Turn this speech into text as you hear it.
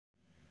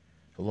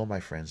Hello, my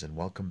friends, and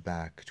welcome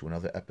back to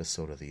another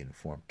episode of The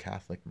Informed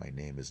Catholic. My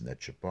name is Ned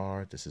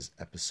Jabbar. This is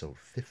episode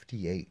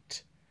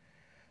 58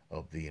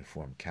 of The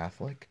Informed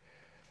Catholic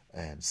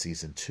and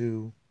season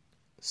 2.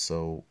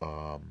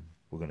 We're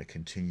going to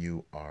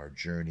continue our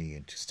journey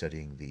into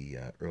studying the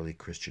early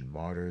Christian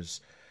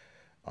martyrs.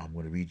 I'm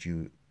going to read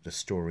you the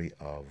story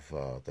of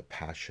the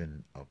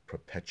Passion of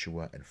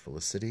Perpetua and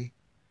Felicity.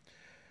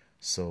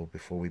 So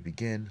before we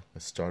begin,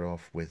 let's start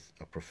off with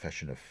a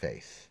profession of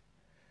faith.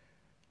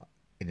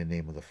 In the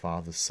name of the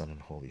Father, Son, and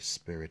Holy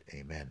Spirit,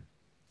 amen.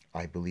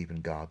 I believe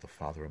in God, the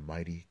Father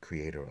Almighty,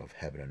 creator of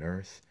heaven and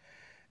earth,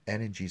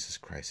 and in Jesus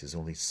Christ, his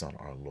only Son,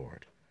 our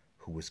Lord,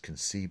 who was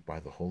conceived by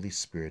the Holy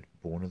Spirit,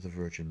 born of the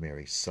Virgin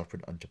Mary,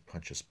 suffered under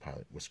Pontius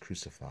Pilate, was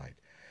crucified,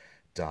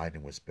 died,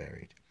 and was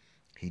buried.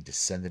 He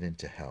descended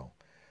into hell.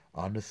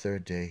 On the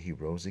third day he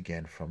rose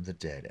again from the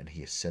dead, and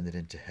he ascended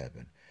into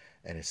heaven,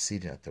 and is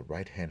seated at the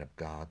right hand of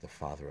God, the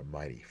Father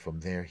Almighty.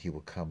 From there he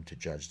will come to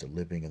judge the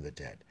living and the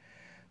dead.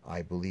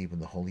 I believe in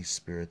the Holy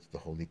Spirit, the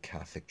Holy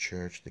Catholic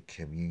Church, the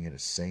communion of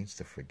saints,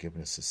 the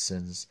forgiveness of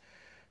sins,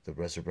 the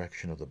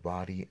resurrection of the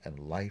body, and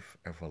life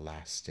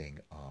everlasting.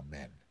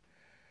 Amen.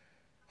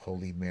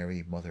 Holy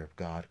Mary, Mother of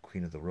God,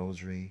 Queen of the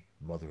Rosary,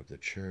 Mother of the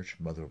Church,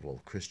 Mother of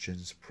all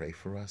Christians, pray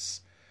for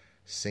us.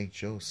 Saint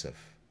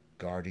Joseph,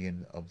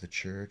 Guardian of the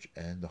Church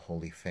and the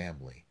Holy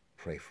Family,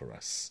 pray for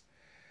us.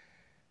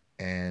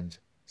 And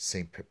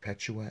Saint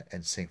Perpetua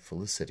and Saint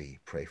Felicity,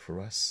 pray for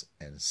us.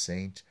 And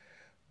Saint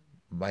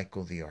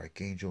Michael the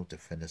Archangel,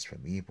 defend us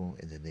from evil.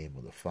 In the name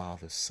of the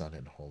Father, Son,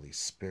 and Holy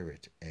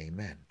Spirit.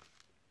 Amen.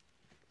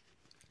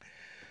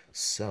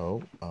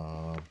 So,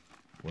 I'm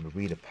going to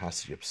read a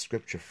passage of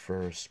Scripture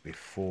first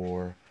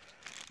before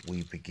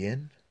we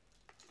begin.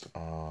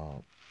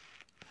 I'm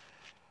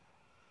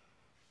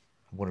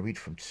going to read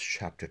from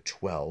chapter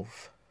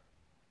 12,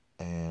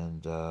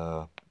 and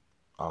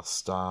I'll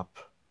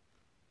stop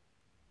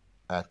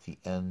at the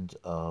end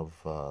of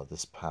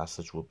this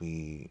passage. Will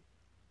be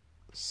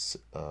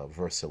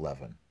verse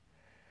 11.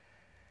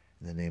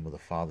 In the name of the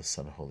Father,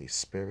 Son, and Holy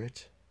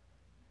Spirit.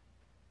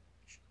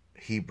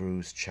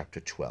 Hebrews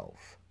chapter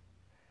 12.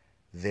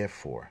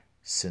 Therefore,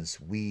 since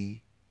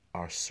we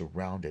are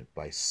surrounded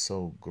by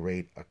so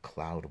great a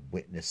cloud of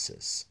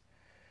witnesses,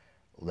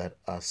 let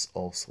us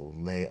also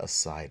lay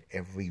aside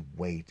every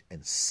weight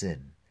and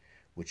sin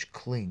which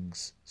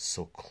clings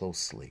so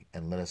closely,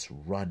 and let us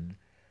run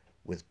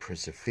with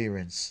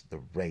perseverance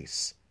the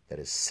race that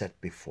is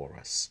set before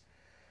us,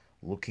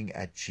 looking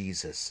at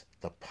Jesus,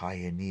 the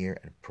pioneer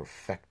and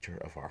perfecter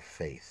of our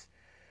faith,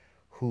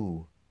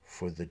 who,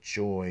 for the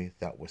joy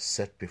that was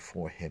set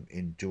before him,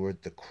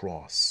 endured the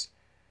cross,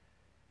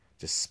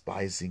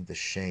 despising the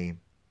shame,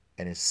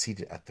 and is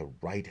seated at the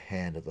right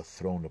hand of the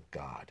throne of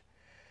God.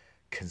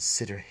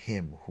 Consider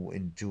him who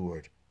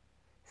endured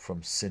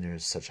from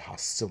sinners such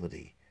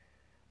hostility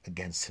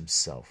against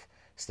himself,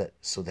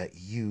 so that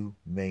you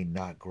may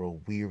not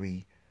grow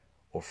weary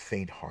or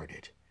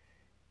faint-hearted.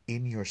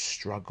 In your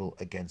struggle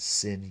against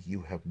sin,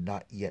 you have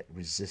not yet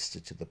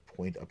resisted to the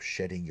point of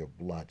shedding your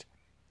blood.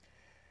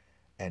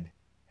 And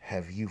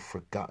have you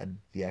forgotten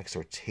the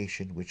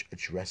exhortation which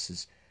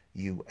addresses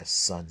you as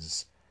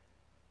sons?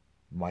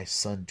 My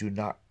son, do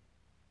not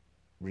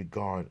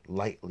regard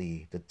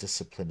lightly the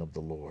discipline of the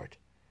Lord,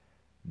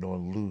 nor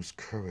lose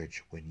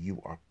courage when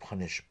you are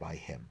punished by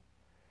him.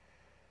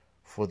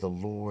 For the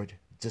Lord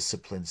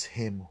disciplines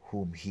him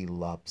whom he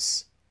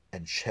loves,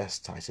 and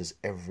chastises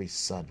every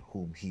son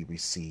whom he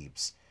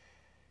receives.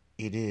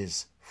 It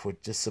is for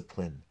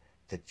discipline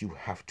that you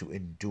have to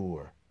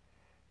endure.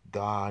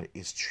 God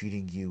is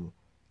treating you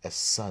as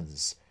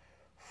sons.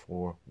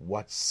 For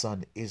what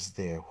son is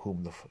there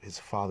whom his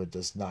father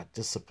does not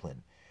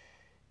discipline?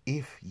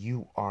 If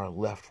you are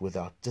left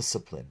without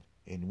discipline,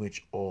 in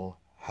which all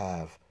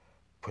have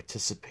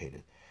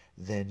participated,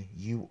 then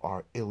you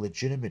are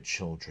illegitimate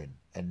children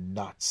and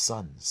not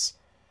sons.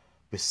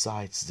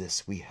 Besides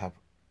this, we have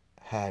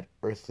had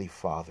earthly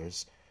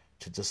fathers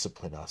to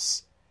discipline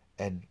us,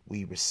 and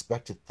we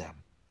respected them.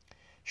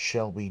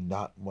 Shall we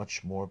not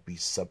much more be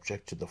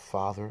subject to the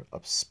Father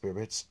of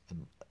spirits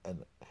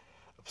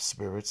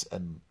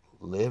and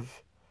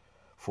live?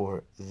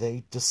 For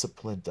they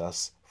disciplined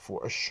us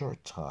for a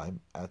short time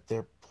at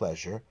their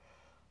pleasure,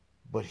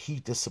 but he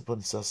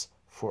disciplines us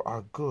for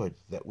our good,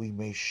 that we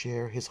may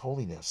share his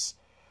holiness.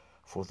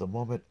 For the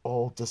moment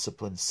all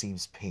discipline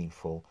seems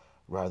painful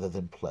rather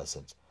than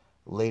pleasant.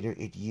 Later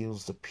it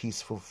yields the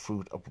peaceful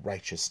fruit of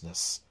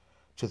righteousness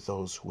to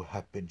those who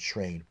have been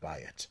trained by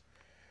it.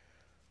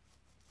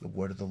 The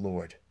word of the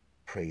Lord.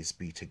 Praise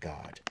be to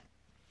God.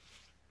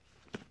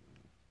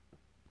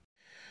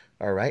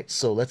 All right,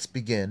 so let's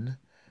begin.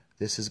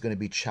 This is going to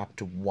be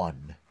chapter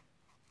 1.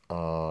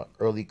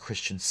 Early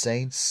Christian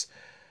saints.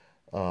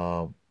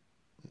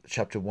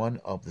 Chapter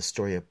 1 of the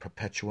story of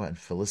Perpetua and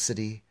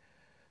Felicity.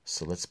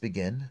 So let's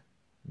begin.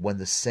 When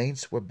the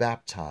saints were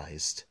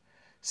baptized,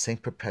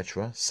 Saint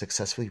Perpetua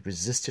successfully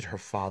resisted her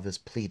father's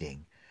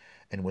pleading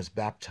and was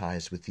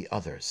baptized with the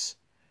others,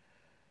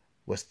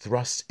 was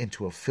thrust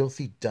into a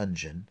filthy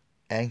dungeon,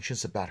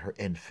 anxious about her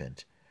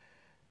infant,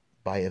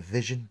 By a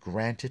vision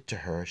granted to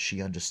her,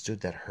 she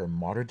understood that her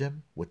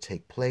martyrdom would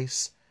take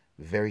place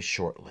very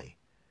shortly.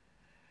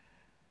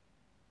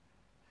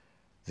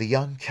 The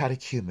young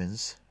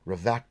catechumens,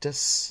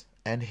 Ravactus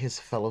and his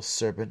fellow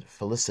servant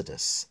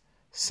Felicitas,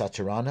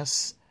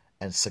 Saturninus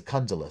and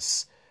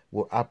Secundulus,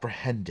 were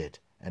apprehended,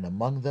 and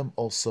among them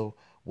also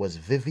was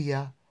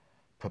Vivia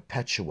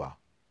Perpetua,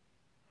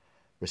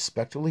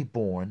 respectably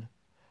born,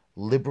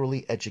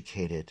 liberally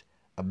educated,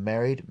 a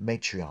married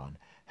matron,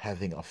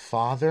 having a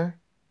father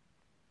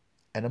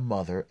and a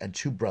mother and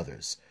 2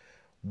 brothers,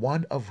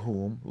 one of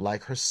whom,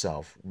 like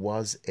herself,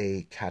 was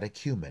a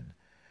catechumen,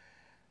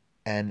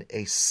 and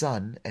a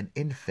son, an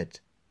infant,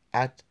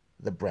 at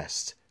the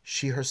breast.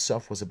 She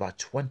herself was about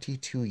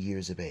 22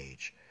 years of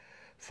age.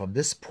 From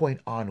this point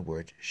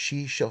onward,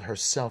 she shall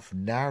herself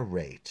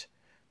narrate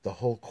the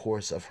whole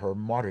course of her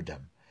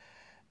martyrdom,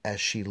 as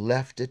she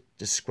left it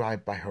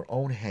described by her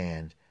own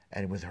hand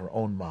and with her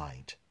own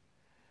mind.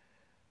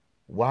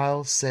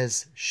 While,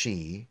 says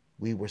she,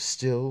 we were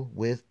still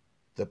with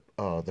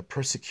the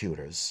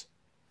persecutors,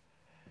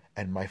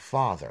 and my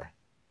father,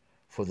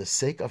 for the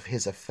sake of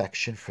his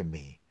affection for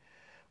me,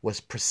 was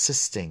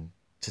persisting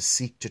to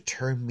seek to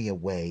turn me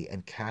away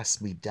and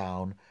cast me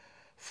down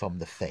from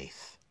the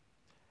faith.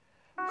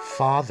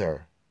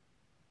 Father,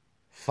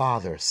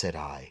 Father, said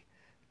I,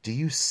 do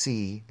you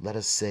see, let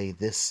us say,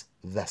 this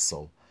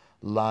vessel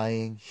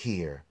lying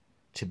here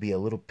to be a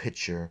little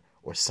pitcher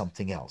or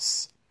something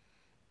else?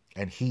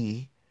 And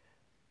he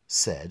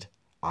said,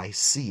 I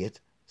see it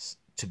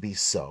to be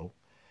so.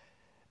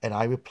 And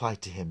I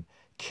replied to him,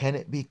 can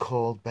it be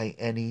called by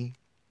any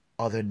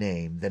other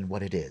name than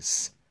what it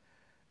is?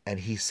 And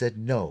he said,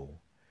 no,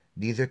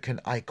 neither can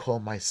I call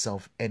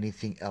myself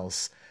anything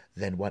else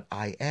than what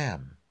I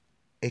am,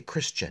 a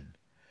Christian.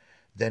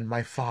 Then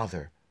my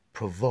father,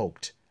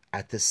 provoked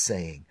at this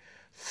saying,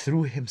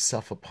 threw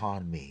himself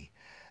upon me,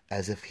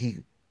 as if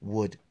he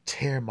would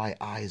tear my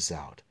eyes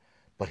out,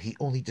 but he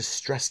only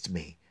distressed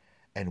me,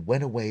 and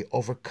went away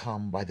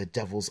overcome by the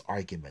devil's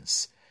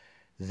arguments.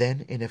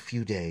 Then, in a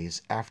few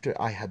days, after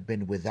I had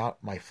been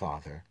without my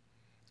father,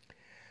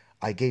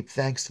 I gave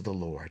thanks to the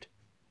Lord,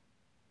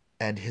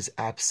 and his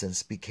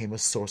absence became a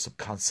source of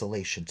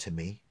consolation to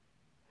me.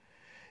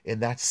 In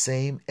that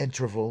same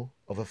interval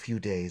of a few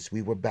days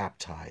we were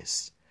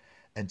baptized,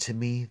 and to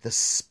me the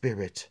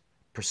Spirit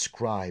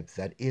prescribed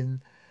that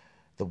in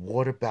the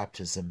water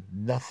baptism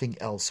nothing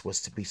else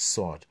was to be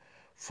sought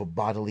for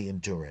bodily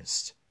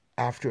endurance.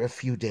 After a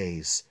few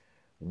days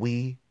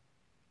we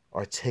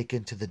are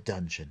taken to the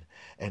dungeon,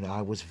 and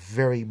I was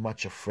very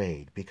much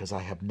afraid, because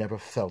I have never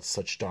felt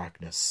such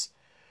darkness.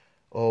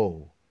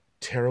 Oh,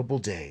 terrible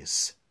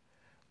days!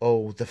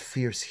 Oh, the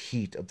fierce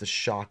heat of the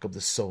shock of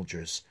the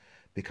soldiers,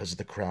 because of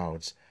the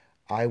crowds!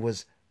 I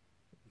was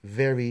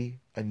very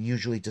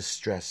unusually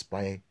distressed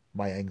by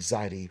my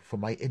anxiety for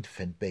my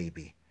infant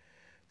baby.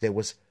 There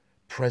was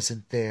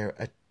present there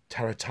a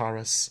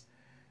Tartaras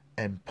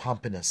and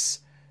Pomponius,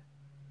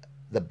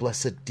 the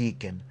blessed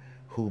deacon,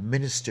 who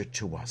ministered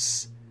to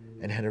us,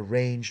 and had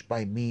arranged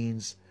by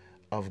means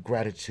of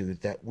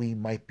gratitude that we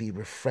might be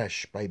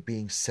refreshed by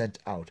being sent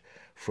out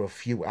for a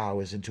few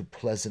hours into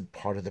pleasant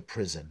part of the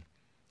prison.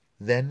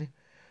 Then,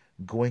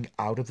 going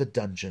out of the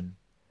dungeon,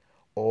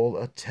 all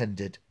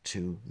attended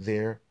to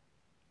their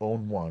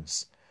own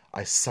wants,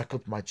 I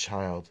suckled my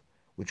child,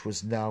 which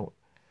was now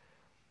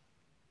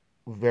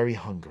very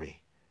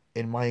hungry.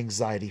 In my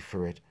anxiety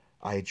for it,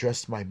 I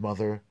addressed my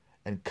mother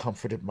and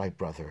comforted my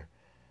brother,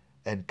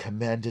 and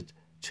commanded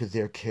to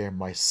their care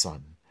my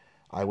son.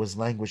 I was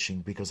languishing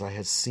because I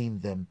had seen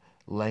them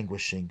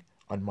languishing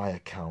on my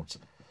account.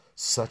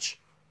 Such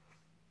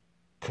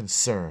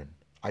concern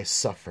I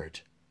suffered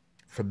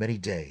for many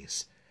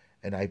days,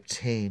 and I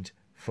obtained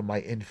from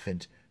my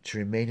infant to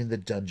remain in the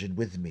dungeon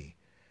with me,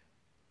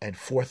 and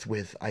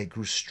forthwith I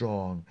grew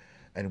strong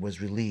and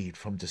was relieved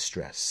from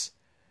distress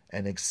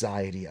and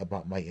anxiety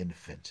about my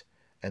infant,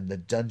 and the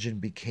dungeon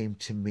became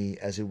to me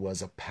as it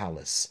was a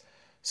palace,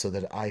 so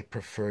that I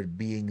preferred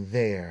being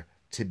there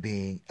to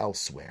being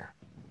elsewhere.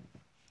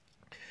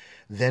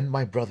 Then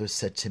my brother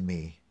said to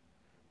me,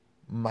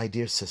 my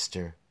dear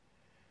sister,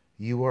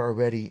 you are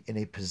already in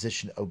a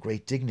position of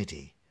great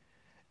dignity,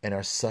 and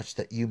are such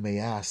that you may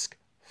ask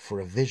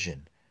for a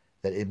vision,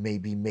 that it may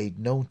be made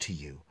known to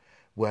you,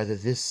 whether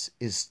this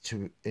is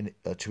to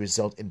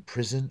result in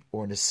prison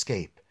or an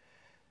escape.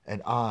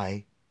 And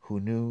I, who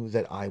knew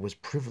that I was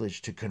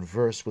privileged to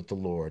converse with the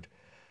Lord,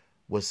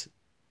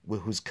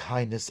 whose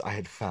kindness I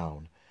had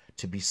found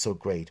to be so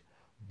great,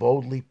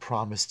 boldly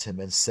promised him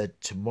and said,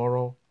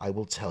 tomorrow I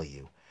will tell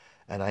you.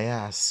 And I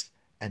asked,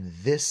 and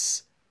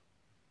this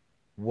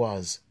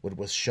was what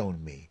was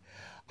shown me.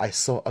 I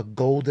saw a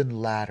golden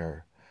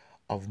ladder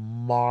of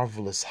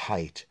marvelous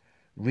height,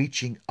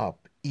 reaching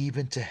up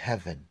even to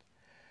heaven,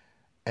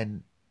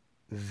 and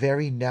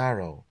very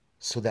narrow,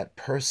 so that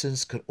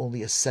persons could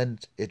only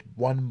ascend it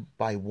one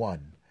by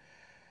one.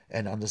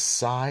 And on the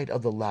side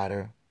of the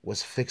ladder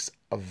was fixed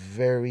of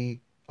every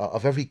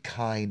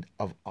kind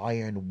of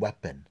iron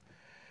weapon.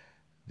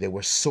 There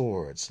were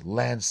swords,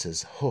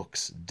 lances,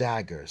 hooks,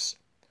 daggers,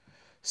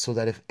 so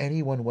that if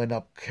anyone went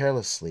up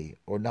carelessly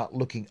or not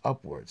looking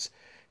upwards,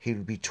 he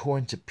would be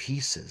torn to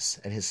pieces,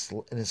 and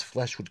his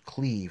flesh would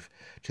cleave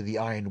to the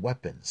iron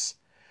weapons.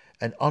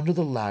 And under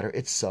the ladder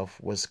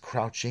itself was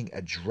crouching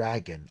a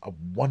dragon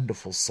of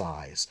wonderful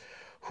size,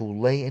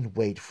 who lay in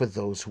wait for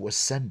those who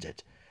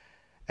ascended,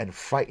 and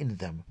frightened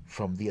them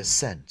from the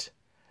ascent.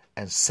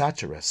 And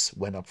Satyrus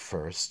went up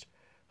first,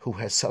 who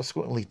has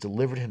subsequently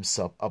delivered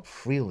himself up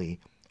freely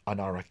on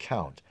our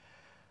account,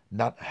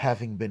 not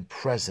having been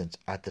present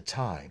at the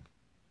time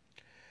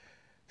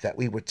that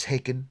we were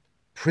taken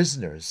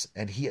prisoners,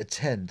 and he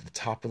attained the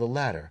top of the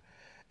ladder,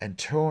 and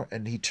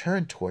he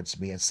turned towards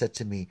me and said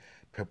to me,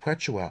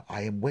 Perpetua,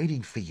 I am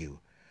waiting for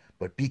you,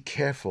 but be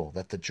careful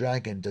that the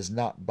dragon does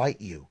not bite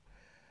you.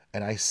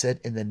 And I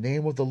said, in the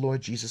name of the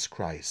Lord Jesus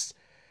Christ,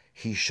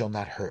 he shall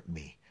not hurt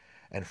me.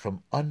 And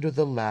from under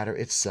the ladder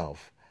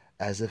itself,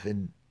 as if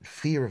in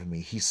fear of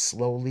me, he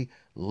slowly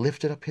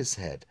lifted up his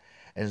head,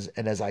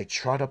 and as I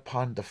trod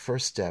upon the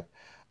first step,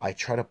 I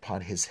trod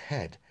upon his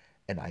head,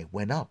 and I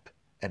went up,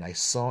 and I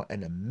saw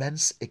an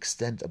immense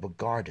extent of a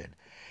garden,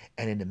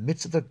 and in the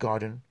midst of the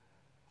garden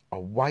a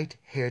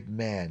white-haired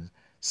man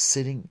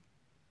sitting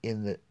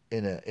in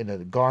a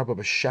garb of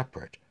a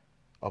shepherd,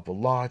 of a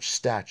large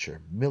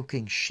stature,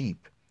 milking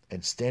sheep,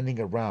 and standing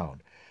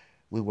around.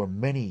 There were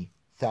many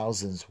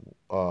thousands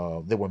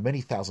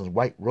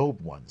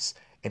white-robed ones,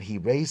 and he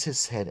raised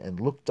his head and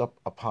looked up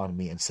upon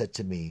me and said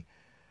to me,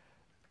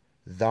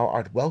 Thou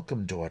art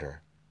welcome,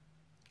 daughter.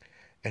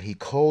 And he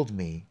called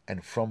me,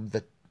 and from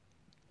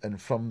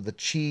the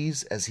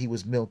cheese as he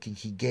was milking,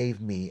 he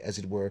gave me, as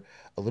it were,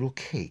 a little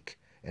cake,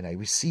 and I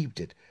received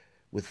it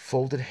with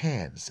folded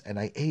hands, and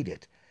I ate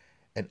it.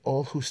 And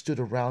all who stood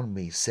around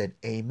me said,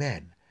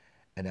 Amen.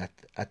 And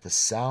at the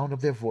sound of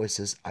their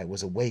voices I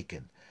was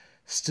awakened,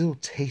 still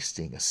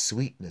tasting a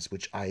sweetness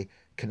which I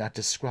cannot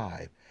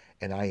describe.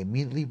 And I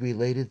immediately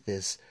related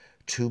this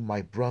to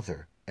my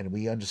brother, and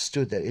we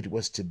understood that it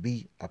was to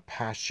be a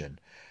passion,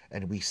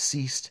 and we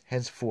ceased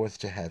henceforth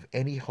to have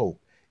any hope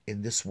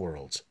in this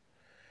world.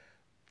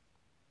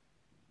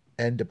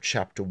 End of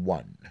chapter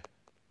 1.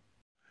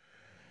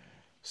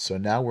 So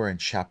now we're in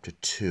chapter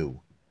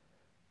 2.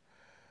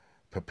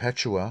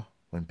 Perpetua,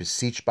 when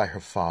beseeched by her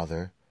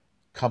father,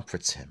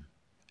 comforts him,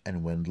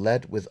 and when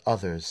led with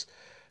others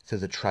to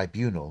the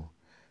tribunal,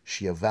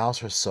 she avows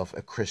herself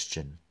a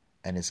Christian,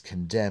 and is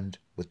condemned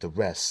with the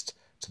rest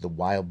to the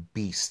wild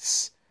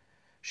beasts.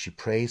 She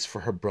prays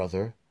for her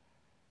brother,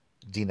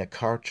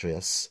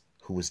 Deinocritus,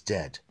 who was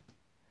dead.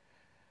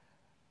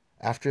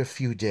 After a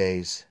few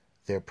days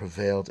there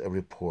prevailed a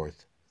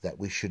report that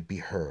we should be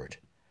heard,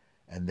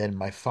 and then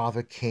my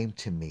father came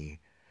to me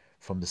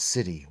from the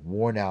city,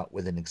 worn out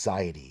with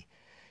anxiety.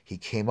 He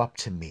came up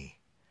to me,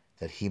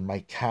 that he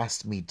might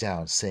cast me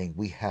down, saying,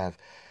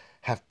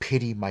 Have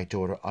pity, my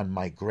daughter, on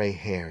my gray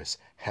hairs.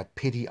 Have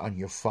pity on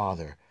your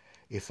father,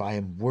 if I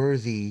am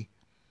worthy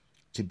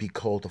to be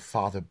called a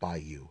father by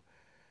you.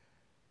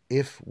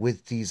 If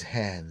with these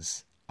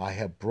hands I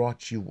have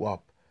brought you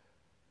up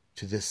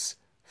to this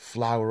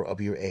flower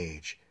of your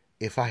age,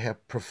 if I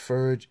have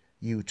preferred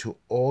you to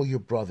all your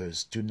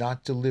brothers, do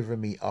not deliver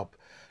me up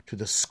to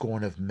the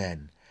scorn of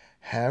men.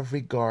 Have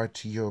regard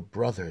to your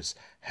brothers,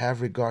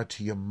 have regard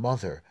to your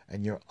mother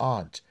and your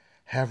aunt,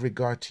 have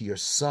regard to your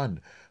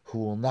son, who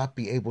will not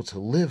be able to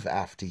live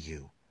after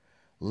you.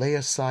 Lay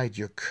aside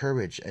your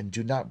courage, and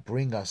do not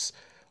bring us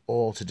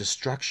all to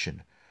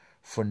destruction,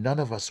 for none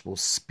of us will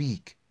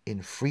speak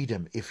in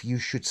freedom if you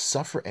should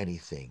suffer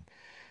anything.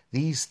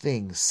 These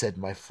things said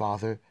my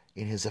father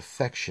in his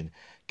affection,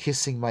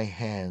 kissing my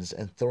hands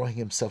and throwing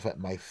himself at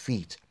my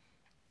feet.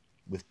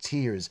 With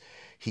tears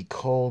he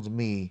called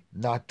me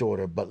not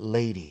daughter but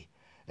lady,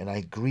 and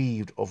I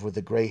grieved over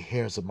the gray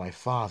hairs of my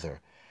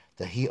father,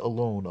 that he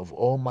alone of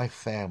all my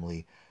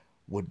family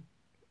would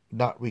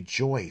not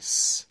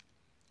rejoice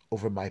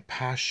over my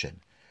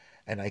passion.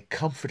 And I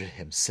comforted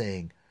him,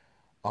 saying,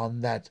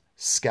 On that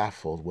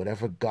scaffold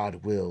whatever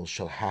God wills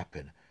shall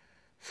happen,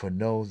 for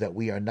know that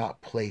we are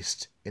not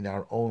placed in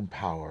our own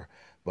power,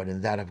 but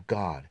in that of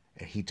God.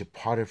 And he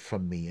departed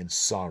from me in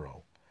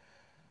sorrow.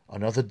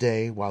 Another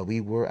day, while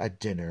we were at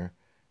dinner,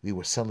 we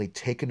were suddenly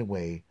taken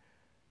away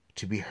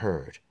to be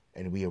heard,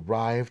 and we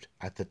arrived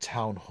at the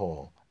town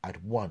hall.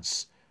 At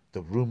once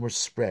the rumor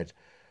spread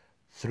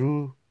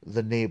through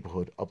the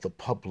neighborhood of the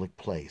public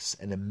place.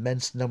 An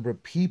immense number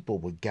of people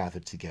were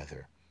gathered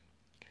together.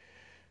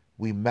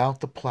 We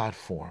mount the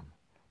platform.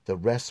 The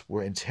rest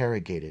were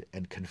interrogated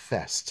and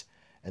confessed,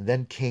 and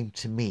then came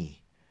to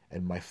me,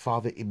 and my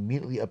father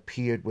immediately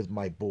appeared with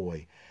my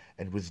boy,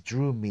 and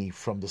withdrew me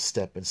from the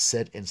step, and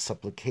said in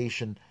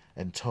supplication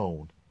and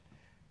tone,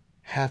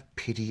 Have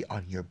pity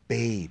on your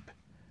babe.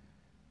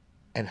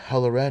 And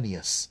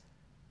Hilarius,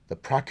 the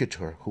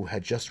procurator, who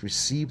had just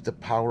received the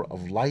power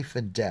of life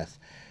and death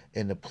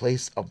in the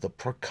place of the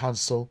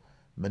proconsul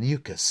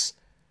Minucius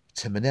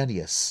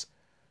Timonius,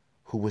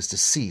 who was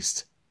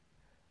deceased,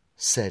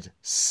 said,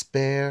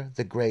 Spare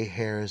the gray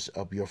hairs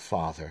of your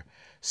father,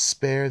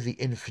 Spare the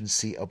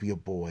infancy of your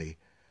boy.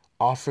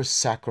 Offer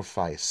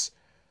sacrifice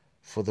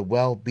for the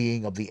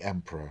well-being of the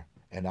emperor.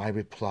 And I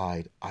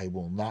replied, I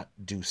will not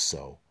do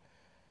so.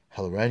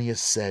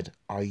 Hieronymus said,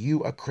 Are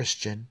you a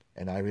Christian?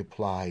 And I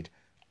replied,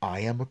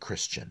 I am a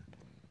Christian.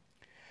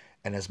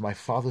 And as my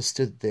father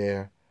stood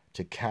there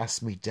to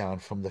cast me down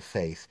from the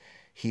faith,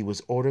 he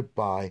was ordered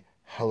by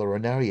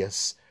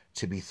Hieronymus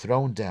to be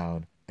thrown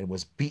down, and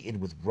was beaten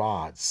with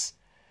rods.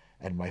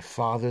 And my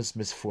father's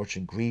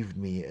misfortune grieved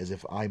me as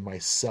if I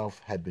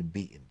myself had been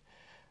beaten.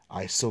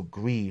 I so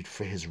grieved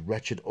for his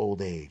wretched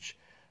old age.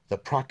 The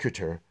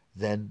procurator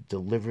then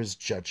delivers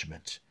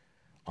judgment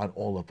on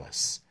all of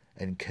us,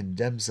 and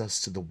condemns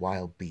us to the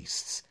wild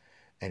beasts.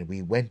 And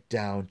we went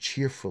down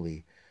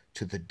cheerfully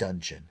to the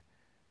dungeon.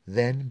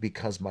 Then,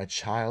 because my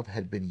child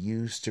had been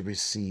used to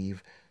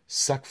receive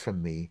suck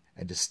from me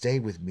and to stay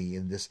with me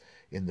in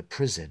the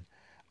prison,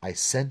 I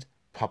sent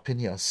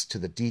Papias to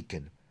the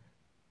deacon,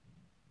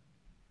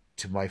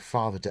 to my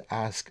father, to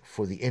ask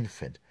for the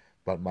infant,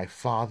 but my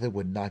father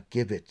would not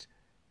give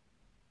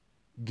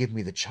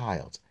me the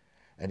child.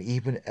 And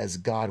even as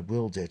God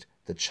willed it,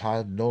 the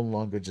child no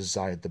longer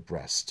desired the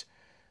breast,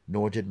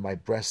 nor did my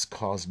breast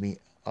cause me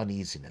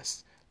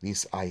uneasiness,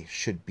 lest I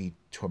should be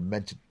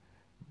tormented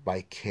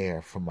by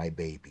care for my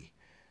baby,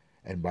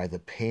 and by the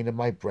pain of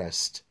my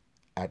breast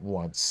at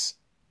once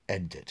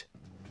ended.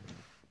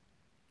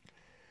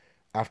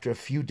 After a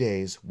few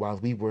days, while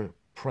we were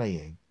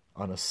praying,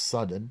 on a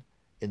sudden,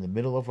 in the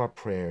middle of our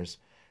prayers,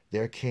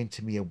 there came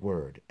to me a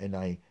word, and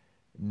I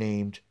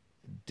named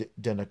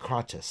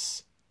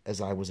Democritus, as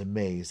I was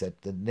amazed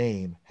that the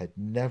name had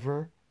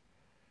never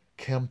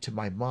come to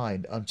my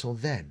mind until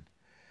then.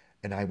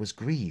 And I was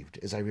grieved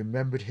as I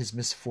remembered his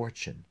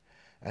misfortune,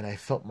 and I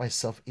felt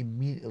myself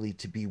immediately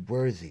to be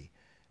worthy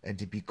and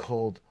to be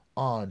called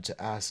on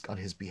to ask on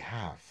his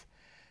behalf.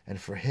 And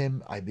for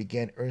him I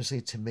began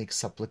earnestly to make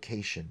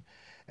supplication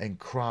and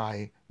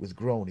cry with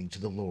groaning to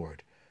the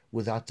Lord.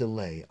 Without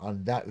delay,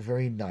 on that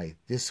very night,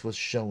 this was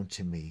shown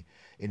to me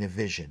in a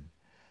vision.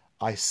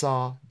 I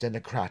saw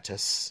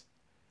Democritus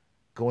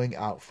going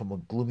out from a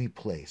gloomy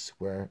place,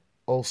 where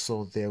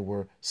also there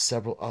were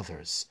several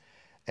others,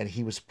 and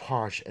he was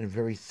parched and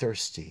very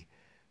thirsty,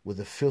 with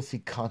a filthy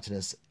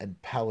countenance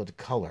and pallid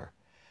color,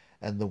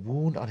 and the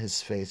wound on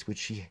his face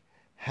which he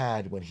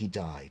had when he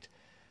died.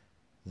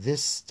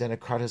 This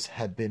Democritus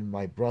had been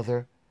my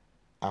brother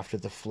after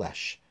the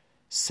flesh,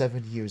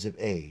 7 years of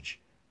age,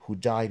 who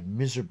died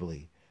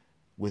miserably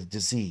with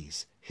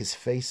disease, his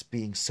face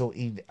being so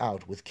eaten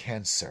out with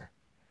cancer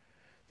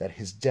that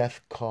his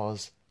death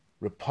caused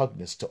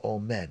repugnance to all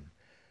men.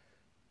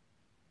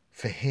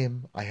 For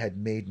him I had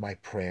made my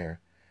prayer,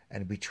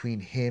 and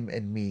between him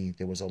and me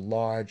there was a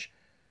large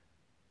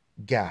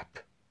gap,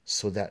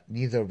 so that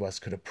neither of us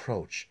could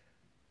approach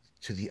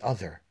to the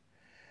other.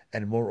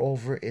 And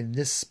moreover, in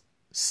this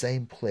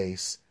same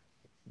place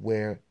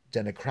where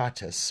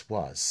Democritus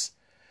was,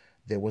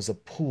 there was a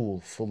pool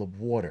full of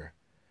water,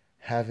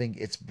 having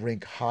its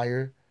brink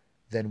higher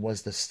than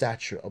was the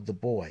stature of the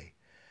boy.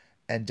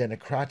 And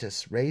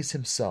Democritus raised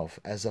himself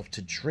as if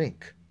to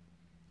drink.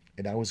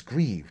 And I was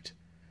grieved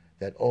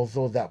that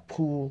although that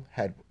pool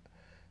had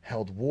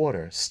held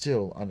water,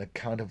 still, on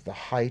account of the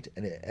height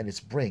and its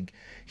brink,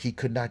 he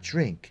could not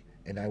drink.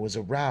 And I was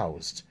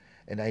aroused,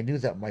 and I knew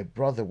that my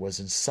brother was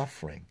in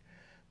suffering.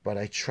 But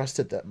I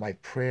trusted that my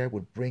prayer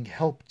would bring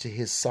help to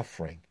his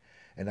suffering,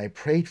 and I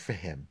prayed for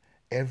him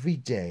every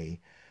day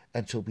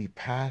until we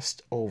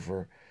passed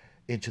over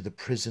into the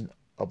prison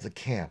of the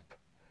camp.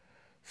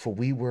 For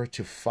we were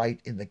to fight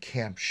in the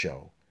camp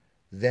show.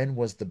 Then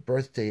was the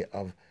birthday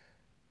of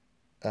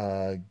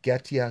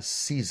Getius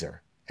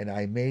Caesar, and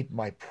I made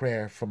my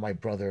prayer for my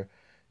brother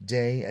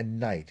day and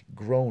night,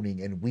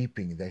 groaning and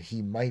weeping that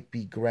he might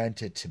be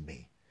granted to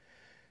me.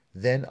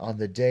 Then on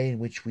the day in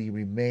which we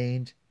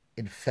remained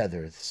in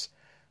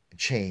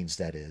chains,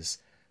 that is,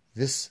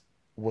 this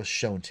was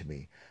shown to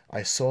me.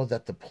 I saw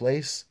that the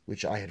place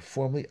which I had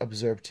formerly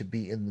observed to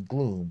be in the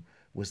gloom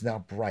was now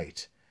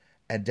bright,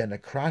 and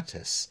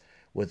Democritus,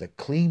 with a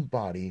clean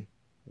body,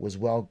 was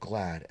well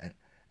glad,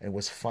 and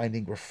was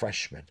finding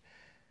refreshment.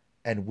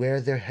 And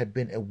where there had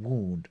been a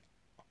wound,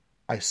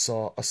 I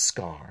saw a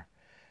scar,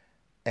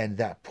 and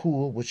that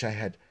pool which I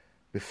had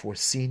before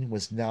seen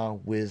was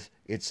now with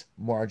its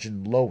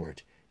margin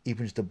lowered,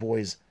 even to the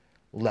boy's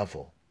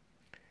level.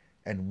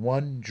 And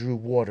one drew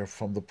water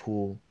from the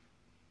pool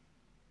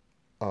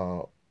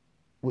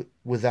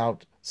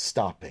without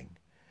stopping,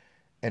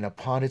 and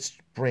upon its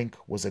brink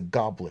was a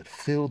goblet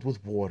filled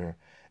with water,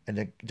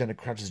 and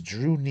Democritus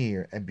drew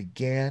near and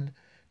began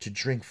to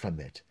drink from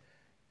it,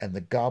 and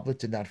the goblet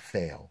did not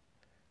fail.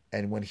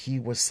 And when he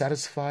was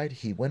satisfied,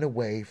 he went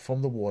away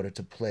from the water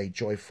to play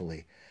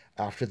joyfully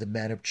after the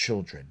manner of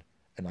children.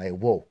 And I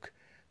awoke.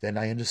 Then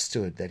I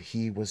understood that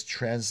he was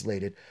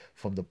translated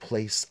from the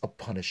place of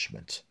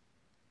punishment.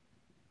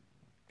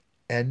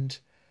 End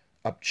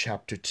of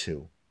chapter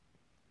 2.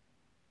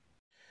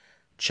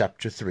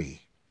 Chapter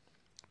 3.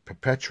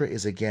 Perpetua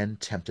is again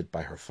tempted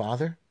by her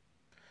father.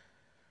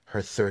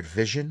 Her third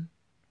vision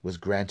was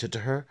granted to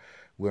her,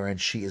 wherein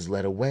she is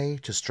led away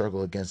to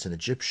struggle against an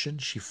Egyptian.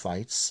 She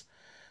fights,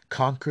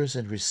 conquers,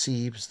 and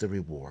receives the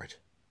reward.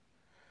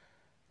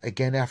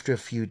 Again, after a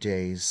few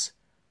days,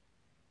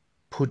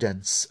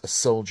 Pudens, a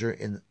soldier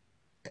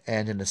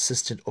and an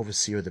assistant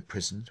overseer of the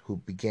prison, who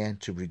began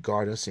to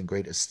regard us in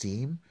great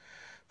esteem,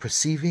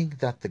 perceiving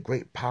that the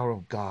great power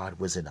of God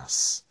was in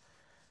us,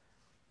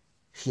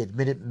 he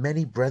admitted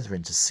many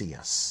brethren to see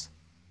us,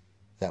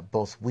 that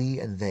both we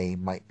and they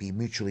might be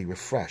mutually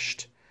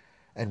refreshed.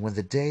 And when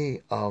the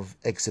day of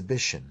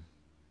exhibition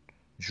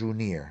drew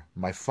near,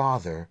 my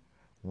father,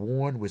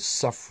 worn with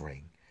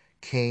suffering,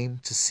 came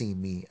to see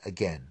me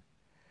again,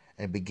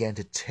 and began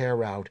to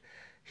tear out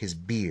his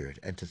beard,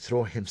 and to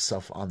throw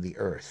himself on the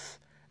earth,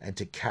 and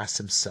to cast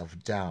himself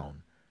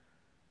down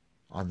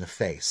on the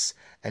face,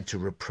 and to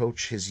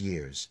reproach his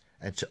years,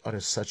 and to utter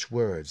such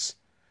words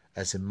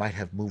as it might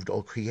have moved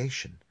all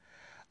creation.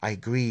 I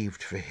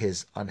grieved for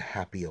his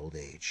unhappy old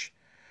age.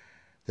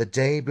 The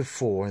day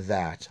before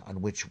that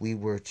on which we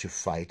were to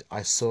fight,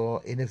 I saw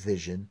in a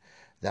vision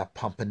that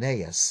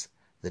Pomponius,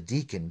 the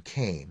deacon,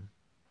 came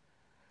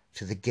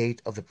to the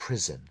gate of the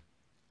prison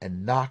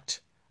and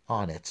knocked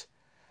on it.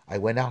 I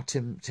went out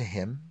to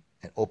him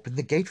and opened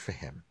the gate for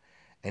him,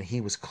 and he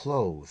was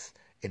clothed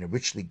in a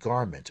richly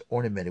garment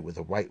ornamented with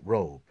a white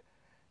robe,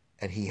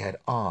 and he had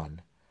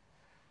on.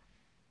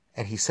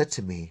 And he said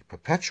to me,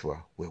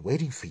 Perpetua, we're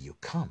waiting for you,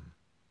 come.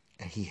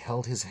 And he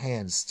held his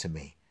hands to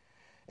me,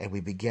 and we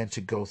began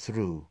to go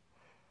through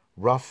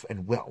rough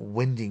and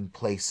winding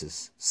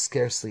places,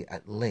 scarcely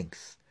at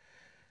length,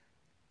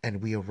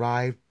 and we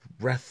arrived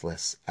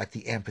breathless at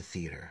the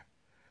amphitheatre,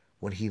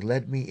 when he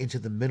led me into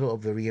the middle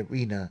of the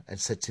arena and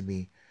said to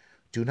me,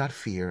 Do not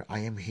fear, I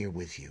am here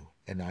with you,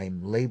 and I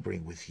am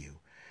laboring with you.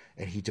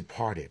 And he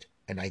departed,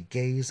 and I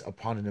gazed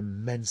upon an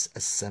immense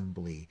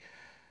assembly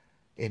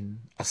in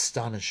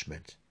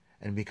astonishment,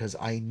 and because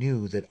I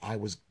knew that I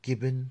was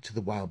given to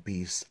the wild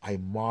beasts, I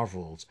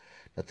marveled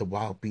that the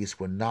wild beasts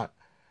were not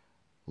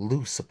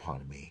loose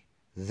upon me.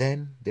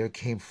 Then there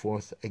came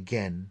forth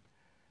again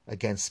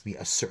against me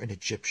a certain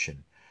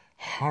Egyptian,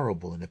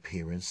 horrible in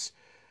appearance,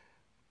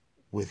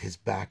 with his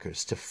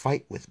backers, to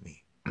fight with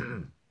me.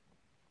 And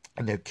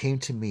there came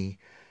to me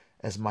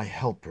as my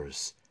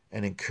helpers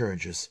and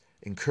encouragers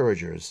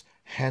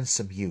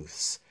handsome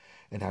youths,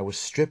 and I was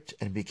stripped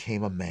and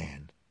became a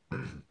man.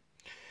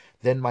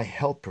 Then my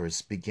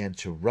helpers began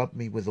to rub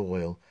me with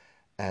oil,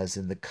 as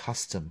in the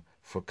custom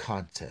for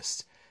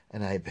contest,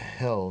 and I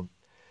beheld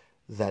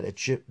that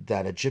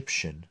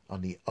Egyptian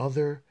on the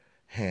other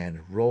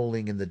hand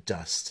rolling in the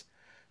dust.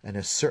 And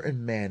a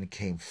certain man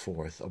came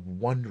forth of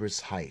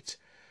wondrous height,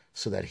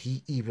 so that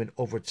he even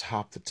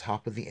overtopped the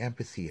top of the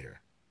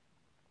amphitheatre.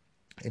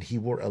 And he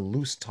wore a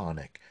loose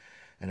tunic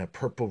and a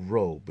purple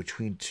robe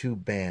between two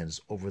bands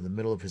over the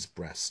middle of his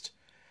breast,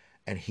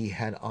 and he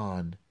had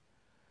on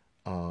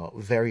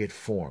varied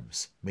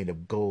forms made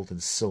of gold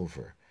and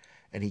silver,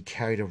 and he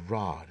carried a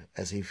rod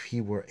as if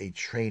he were a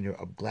trainer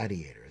of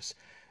gladiators,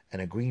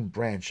 and a green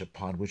branch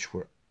upon which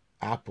were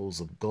apples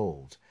of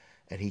gold.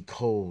 And he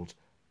called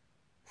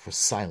for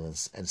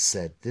silence and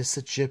said, This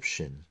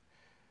Egyptian,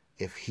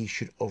 if he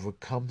should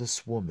overcome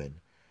this woman,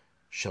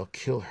 shall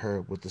kill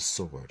her with the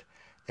sword,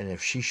 and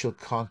if she shall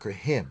conquer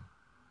him,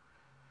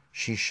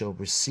 she shall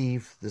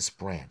receive this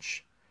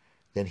branch.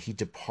 Then he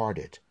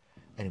departed,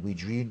 and we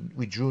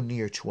drew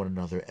near to one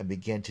another and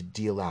began to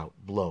deal out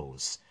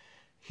blows.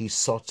 He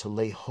sought to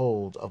lay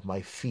hold of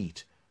my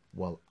feet,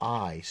 while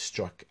I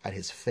struck at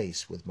his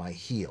face with my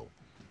heel.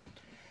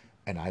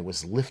 And I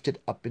was lifted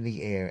up in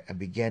the air and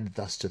began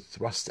thus to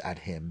thrust at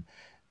him,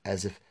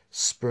 as if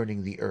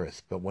spurning the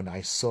earth. But when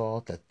I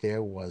saw that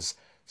there was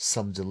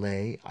some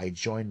delay, I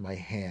joined my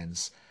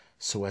hands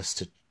so as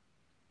to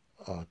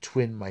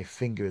twin my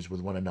fingers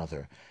with one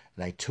another,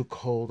 and I took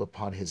hold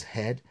upon his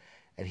head,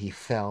 and he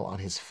fell on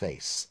his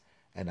face,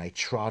 and I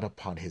trod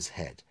upon his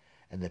head,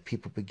 and the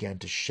people began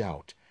to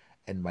shout,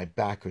 and my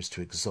backers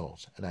to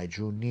exult. And I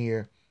drew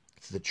near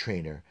to the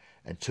trainer,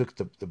 and took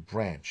the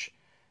branch,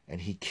 and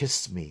he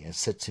kissed me, and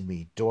said to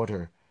me,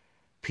 Daughter,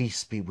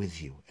 peace be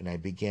with you. And I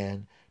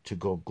began to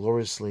go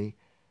gloriously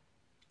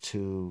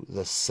to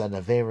the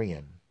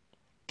Sanavarian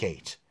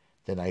gate.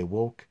 Then I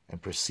woke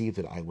and perceived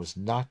that I was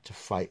not to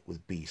fight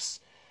with beasts,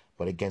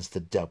 but against the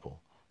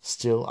devil.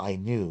 Still I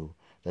knew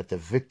that the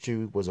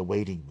victory was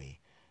awaiting me.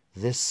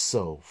 This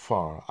so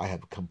far I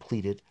have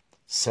completed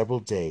several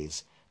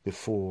days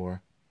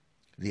before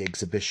the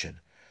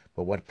exhibition.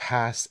 But what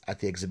passed at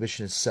the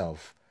exhibition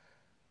itself,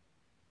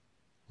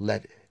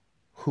 let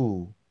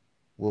who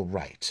will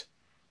write.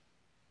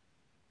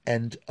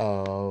 End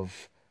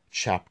of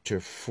chapter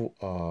 3.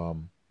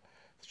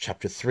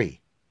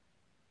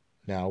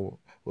 Now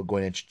we're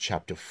going into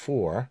chapter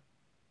 4.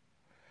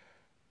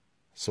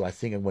 So I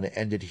think I'm going to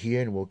end it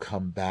here, and we'll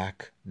come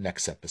back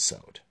next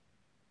episode.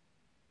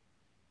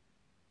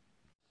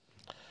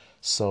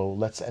 So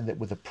let's end it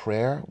with a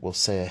prayer. We'll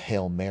say a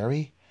Hail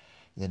Mary,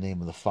 in the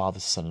name of the Father,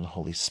 Son, and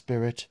Holy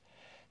Spirit.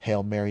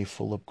 Hail Mary,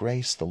 full of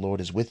grace, the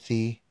Lord is with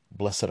thee.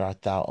 Blessed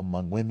art thou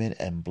among women,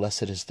 and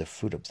blessed is the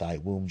fruit of thy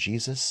womb,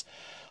 Jesus.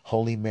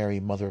 Holy Mary,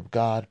 Mother of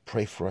God,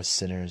 pray for us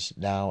sinners,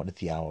 now and at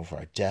the hour of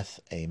our death.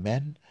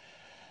 Amen.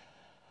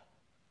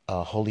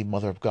 Holy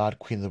Mother of God,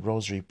 Queen of the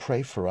Rosary,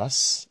 pray for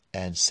us.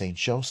 And Saint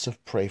Joseph,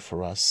 pray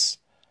for us.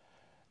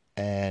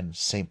 And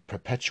Saint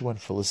Perpetua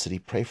and Felicity,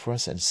 pray for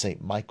us. And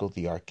Saint Michael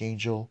the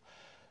Archangel,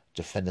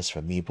 defend us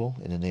from evil.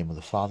 In the name of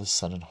the Father,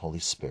 Son, and Holy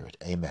Spirit.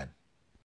 Amen.